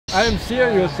I am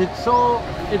serious.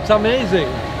 It's amazing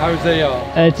how they are.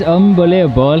 It's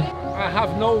unbelievable. I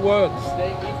have no words.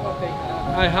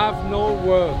 I have no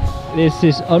words. This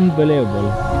is unbelievable.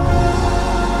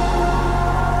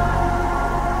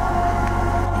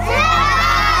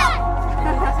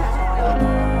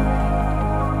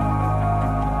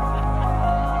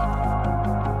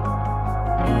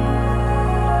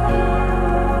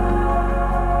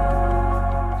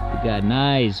 We got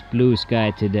nice blue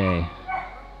sky today.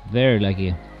 Very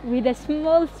lucky. With a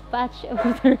small patch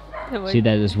over there. See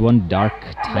that there's one dark,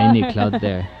 tiny cloud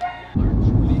there.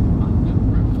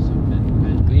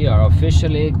 We are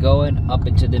officially going up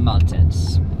into the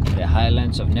mountains, the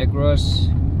highlands of Negros,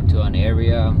 to an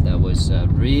area that was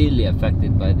really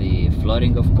affected by the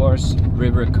flooding, of course,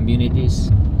 river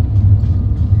communities.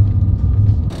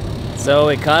 So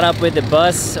we caught up with the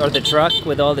bus or the truck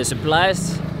with all the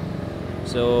supplies.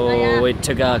 So we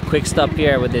took a quick stop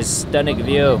here with this stunning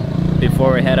view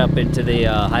before we head up into the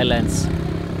highlands.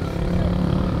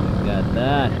 Got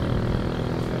that.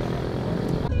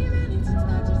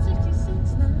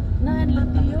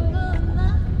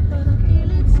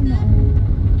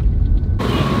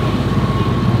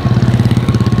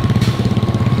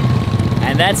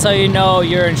 And that's how you know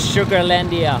you're in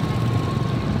Sugarlandia.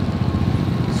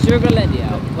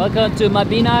 Sugarlandia. Welcome to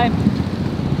Mabinay.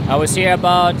 I was here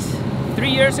about 3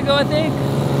 years ago, I think.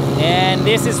 And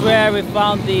this is where we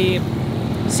found the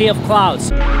Sea of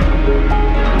Clouds.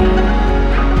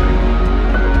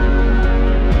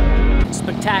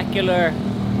 Spectacular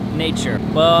nature.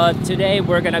 But today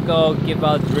we're gonna go give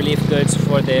out relief goods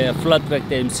for the flood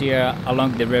victims here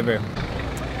along the river.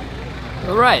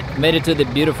 Alright, made it to the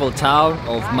beautiful town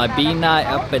of Mabinay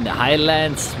up in the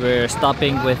highlands. We're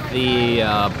stopping with the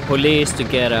police to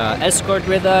get an escort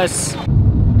with us.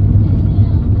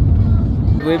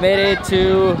 We made it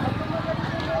to,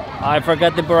 I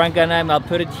forgot the barangay name, I'll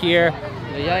put it here.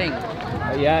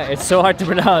 Yeah, it's so hard to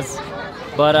pronounce.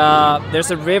 But there's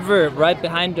a river right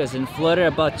behind us and flooded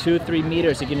about 2-3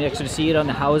 meters. You can actually see it on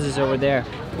the houses over there.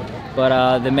 But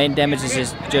the main damage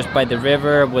is just by the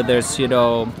river where there's, you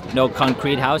know, no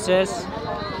concrete houses.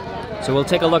 So we'll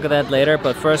take a look at that later.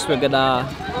 But first we're gonna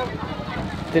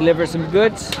deliver some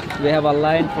goods. We have a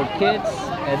line for kids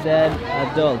and then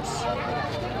adults.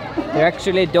 They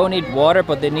actually don't need water,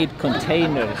 but they need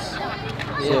containers.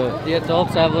 So the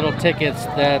adults have little tickets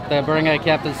that the barangay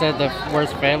captain said the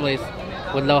worst families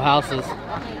with no houses.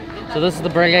 So this is the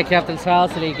barangay captain's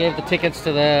house, and he gave the tickets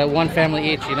to the one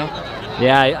family each, you know?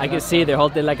 Yeah, I can see they're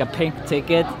holding like a pink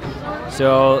ticket.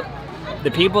 So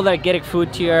the people that are getting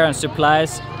food here and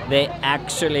supplies, they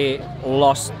actually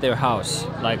lost their house,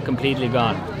 like completely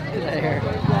gone. Look at hair.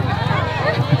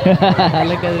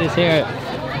 Look at his hair.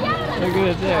 Look at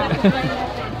his hair.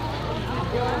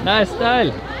 Nice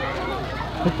style.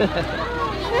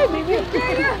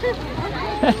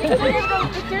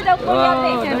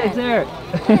 Wow, nice hair.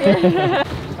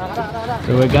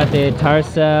 So we got the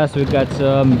Tarsas, we got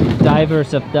some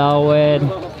divers of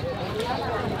Darwin.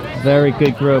 Very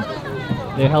good group.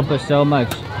 They help us so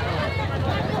much.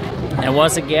 And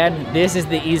once again, this is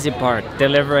the easy part,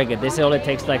 delivering it. This only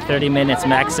takes like 30 minutes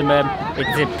maximum.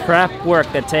 It's the prep work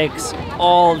that takes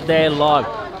all day long,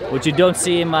 which you don't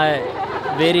see in my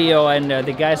video and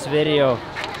the guy's video.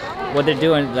 What they're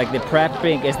doing, like the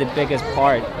prepping is the biggest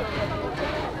part.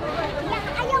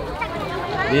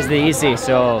 This is the easy,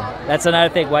 so that's another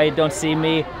thing why you don't see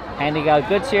me handing out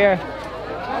goods here.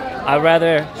 I'd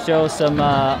rather show some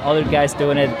other guys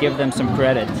doing it, give them some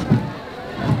credit.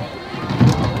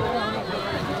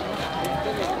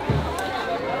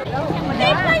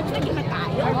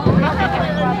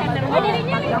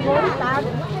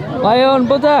 Mayon,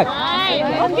 budak.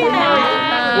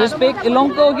 You speak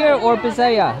Ilonggo here or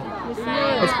Bisaya?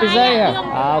 It's Bisaya.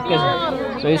 Ah, okay.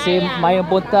 So you see Mayon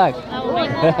budak.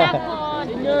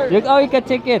 Oh, you got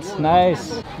tickets.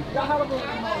 Nice.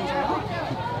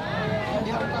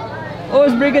 Oh,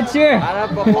 it's Brigadier.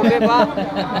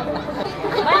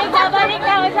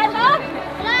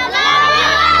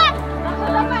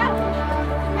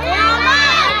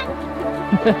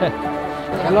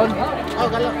 Galon. Oh,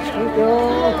 galon. Thank you.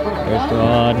 First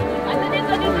one.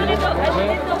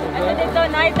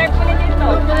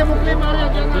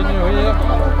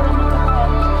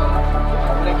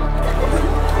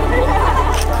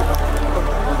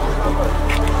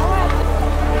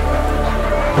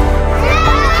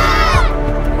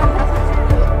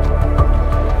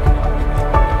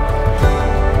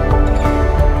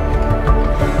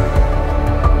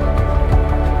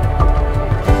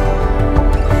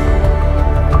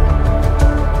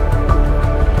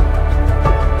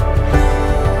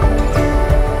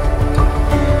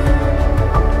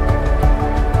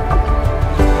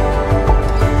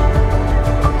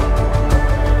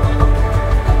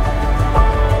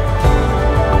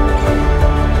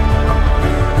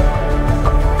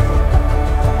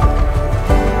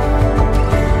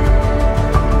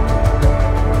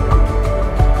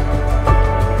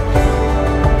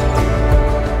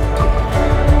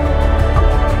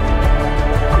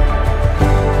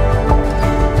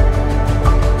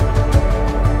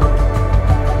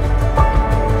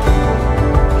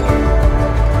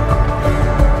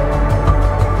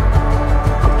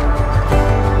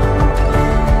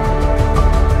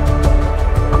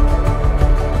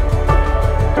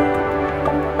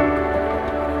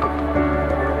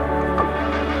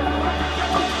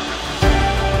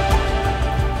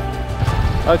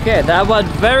 Okay, that went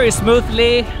very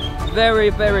smoothly. Very,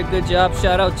 very good job.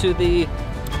 Shout out to the,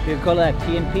 you call that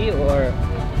TNP, or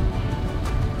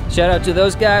shout out to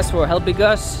those guys for helping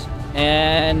us.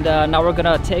 And now we're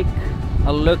gonna take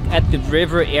a look at the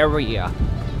river area.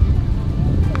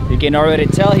 You can already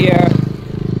tell here,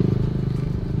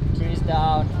 trees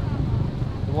down,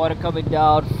 the water coming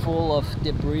down, full of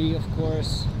debris, of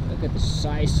course. Look at the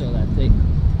size of that thing.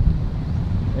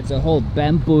 It's a whole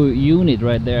bamboo unit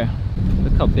right there.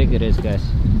 Look how big it is, guys.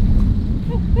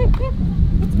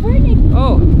 It's burning.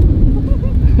 Oh!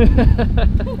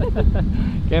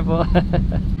 Careful.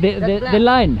 the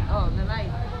line. Oh, the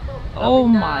line. Oh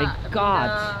my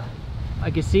god. I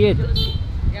can see it.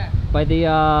 Yeah. By the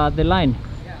line.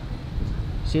 Yeah.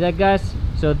 See that, guys?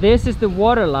 So this is the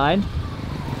water line.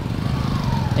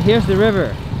 And here's the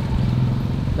river.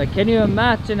 Like, can you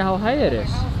imagine how high it is?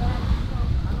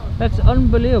 That's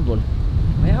unbelievable.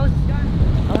 My house.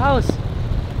 Our house.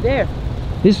 There.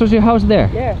 This was your house there?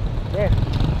 There. There.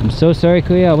 I'm so sorry,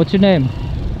 Kuya. What's your name?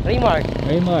 Raymart.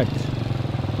 Raymart.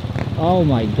 Oh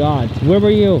my god. Where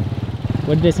were you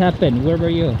when this happened? Where were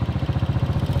you?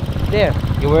 There.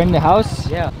 You were in the house?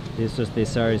 Yeah. This was the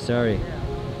sorry.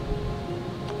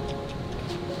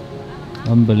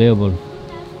 Unbelievable.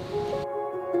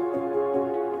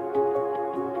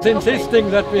 It's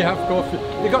insisting that we have coffee.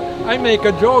 Because I make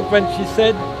a joke when she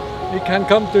said, we can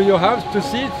come to your house to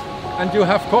see it, and you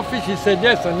have coffee. She said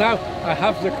yes, and now I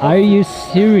have the coffee. Are you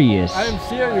serious? I am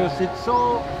serious.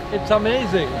 It's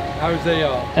amazing how they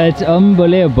are. It's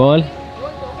unbelievable.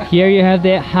 Here you have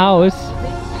the house.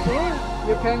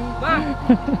 You can.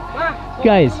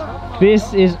 Guys,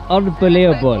 this is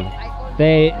unbelievable.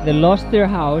 They lost their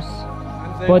house,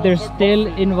 And they but they're offer still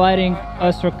coffee. inviting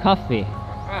us for coffee.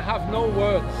 I have no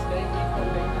words.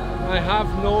 I have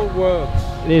no words.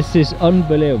 This is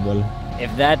unbelievable.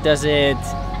 If that doesn't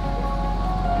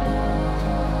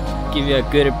give you a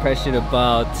good impression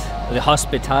about the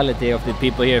hospitality of the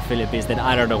people here in Philippines, then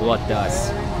I don't know what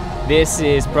does. This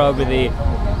is probably the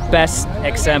best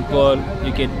example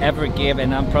you can ever give,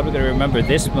 and I'm probably going to remember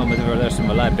this moment for the rest of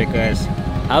my life, because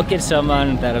how can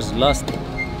someone that has lost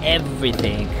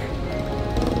everything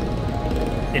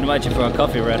invite you for a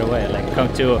coffee right away? Like,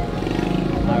 come to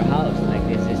our house. Like,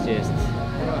 this is just,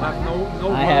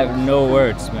 I have no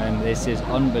words, man. This is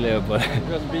unbelievable.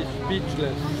 Just be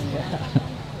speechless.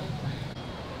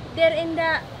 They're in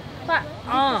the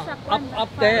up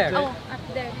there. Oh, up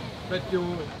there. But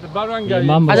the barangay. Your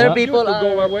mom was Other up? people to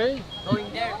go away.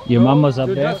 Going there. Your mom was up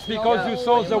You there? Just because you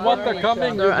saw the water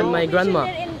coming. You And go. my grandma.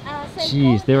 They're in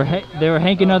Jeez, they were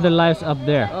hanging out their lives up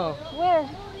there. Oh. Where?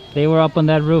 They were up on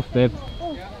that roof, babe.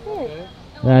 Oh, where?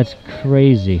 That's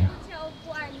crazy.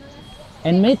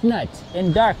 And midnight,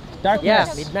 in darkness.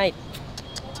 Yeah, midnight.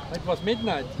 It was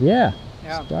midnight. Yeah,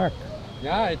 Yeah. it's dark.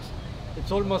 Yeah,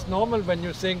 it's almost normal when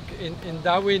you think in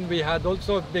Darwin we had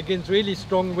also begins really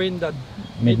strong wind at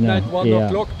midnight 1 yeah.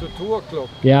 o'clock to 2 o'clock.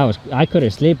 Yeah, I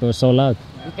couldn't sleep. It was so loud.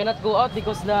 You cannot go out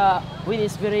because the wind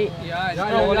is very. Yeah, it's Yeah,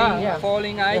 falling, yeah.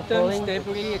 falling items, falling.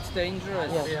 debris, it's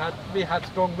dangerous. Yeah. We had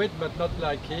strong wind, but not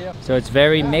like here. So it's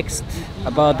very mixed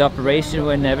about the operation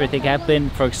when everything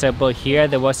happened. For example, here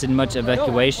there wasn't much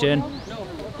evacuation,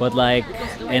 but like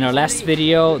in our last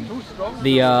video,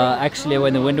 the actually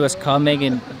when the wind was coming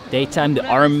in daytime, the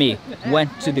army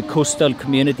went to the coastal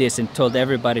communities and told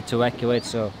everybody to evacuate.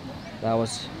 So that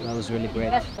was really great.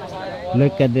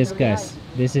 Look at this, guys.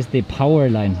 This is the power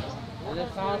line.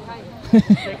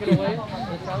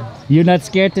 You're not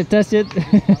scared to touch it?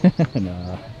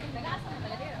 No.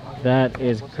 That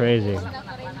is crazy.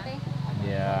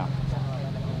 Yeah.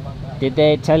 Did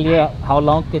they tell you how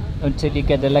long until you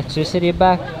get electricity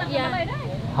back? Yeah.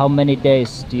 How many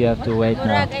days do you have to wait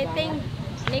now? Murag, I think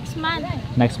next month.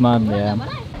 Next month, yeah.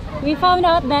 We found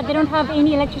out that they don't have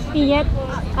any electricity yet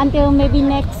until maybe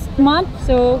next month,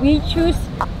 so we choose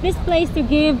this place to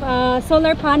give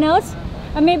solar panels,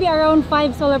 maybe around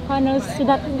 5 solar panels, so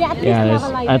that they at least Yeah, have there's a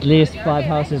light. at least 5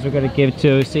 houses we're gonna give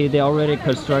to. See, they already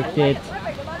constructed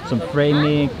some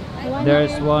framing.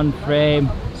 There's one frame,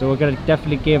 so we're gonna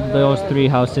definitely give those 3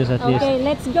 houses at least. Okay,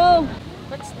 let's go.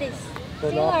 What's this?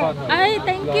 Solar. Ay,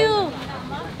 thank you.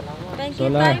 Thank you,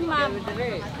 Solar. bye, ma'am.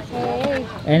 Okay.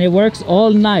 And it works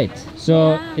all night,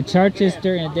 so Yeah. it charges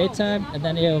during the daytime and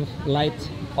then you have light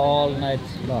all night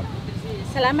long.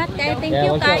 Salamat kayo. Thank Yeah,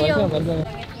 you welcome, kayo. welcome.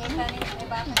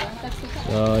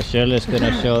 So Shirley's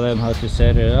gonna show them how to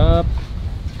set it up.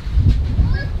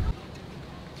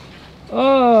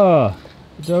 Oh,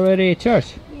 it's already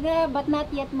charged. Yeah, but not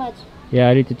yet much. Yeah,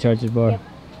 I need to charge it more.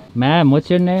 Ma'am, what's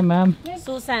your name, ma'am?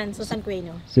 Susan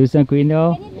Quino. Susan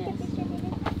Quino.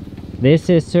 This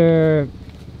is her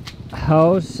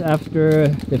house after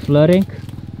the flooding.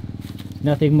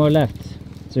 Nothing more left.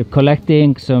 So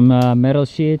collecting some metal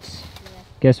sheets,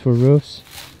 guess for roofs,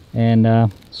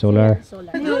 and solar.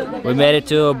 We made it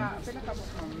to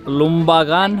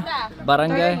Lumbagan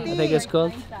Barangay, I think it's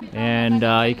called. And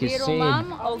you can see,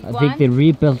 I think they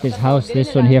rebuilt this house.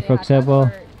 This one here, for example,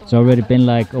 it's already been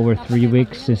like over 3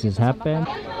 weeks since it's happened.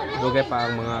 Dugay pa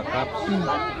ang mga crops.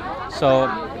 So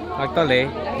actually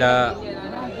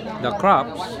the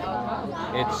crops,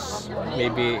 it's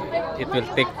maybe it will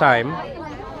take time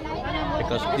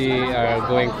because they are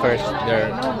going first their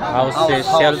houses,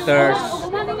 shelters.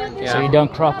 Yeah. So you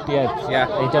don't crop yet? Yeah.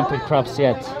 You don't put crops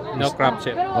yet? No crops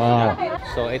yet. Wow.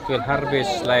 So it will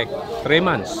harvest like 3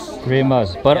 months. 3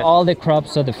 months. But Yes. all the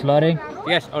crops are the flooding?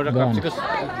 Yes, all the Gone. crops because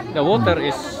the water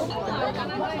is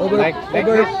like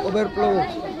this. Overflow.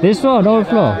 This one,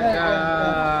 overflow?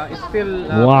 It's still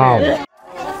Wow. clear.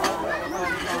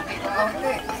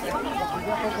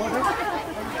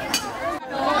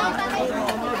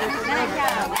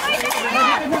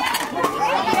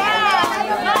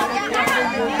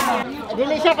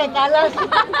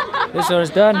 This one is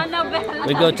done.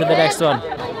 We go to the next one.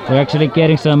 We're actually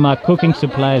getting some cooking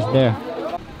supplies there.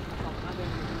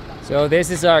 So this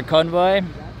is our convoy,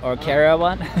 or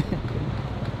caravan.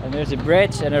 And there's a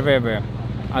bridge and a river.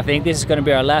 I think this is going to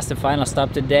be our last and final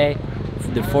stop today,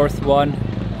 the 4th one.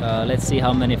 Let's see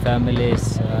how many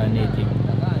families needing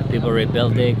people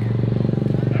rebuilding.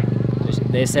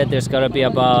 They said there's going to be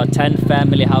about 10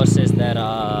 family houses that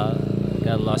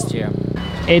got lost here.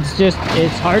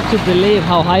 It's hard to believe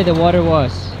how high the water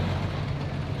was.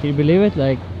 Can you believe it?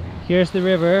 Like, here's the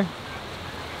river.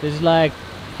 This is like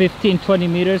 15-20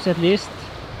 meters at least.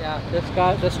 Yeah,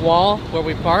 this wall where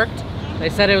we parked, they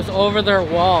said it was over their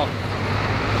wall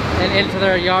and into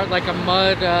their yard, like a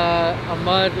mud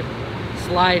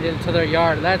slide into their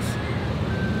yard. That's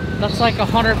like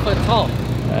 100 foot tall.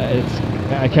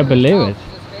 I can't believe it. It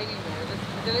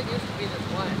didn't used to be this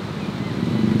wide.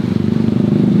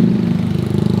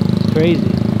 Crazy.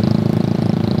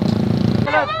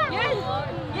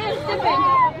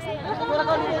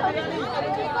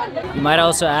 You might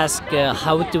also ask,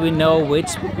 how do we know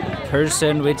which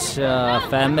person, which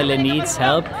family needs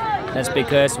help? That's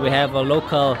because we have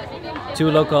two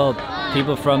local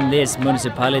people from this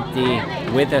municipality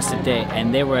with us today,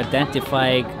 and they were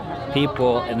identifying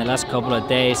people in the last couple of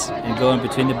days and going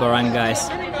between the barangays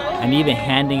and even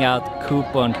handing out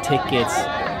coupon tickets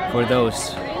for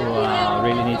those who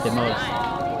really need the most.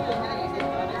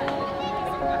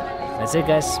 That's it,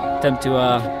 guys. Time to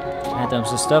hand them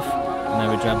some stuff and then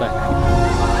we drive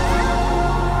back.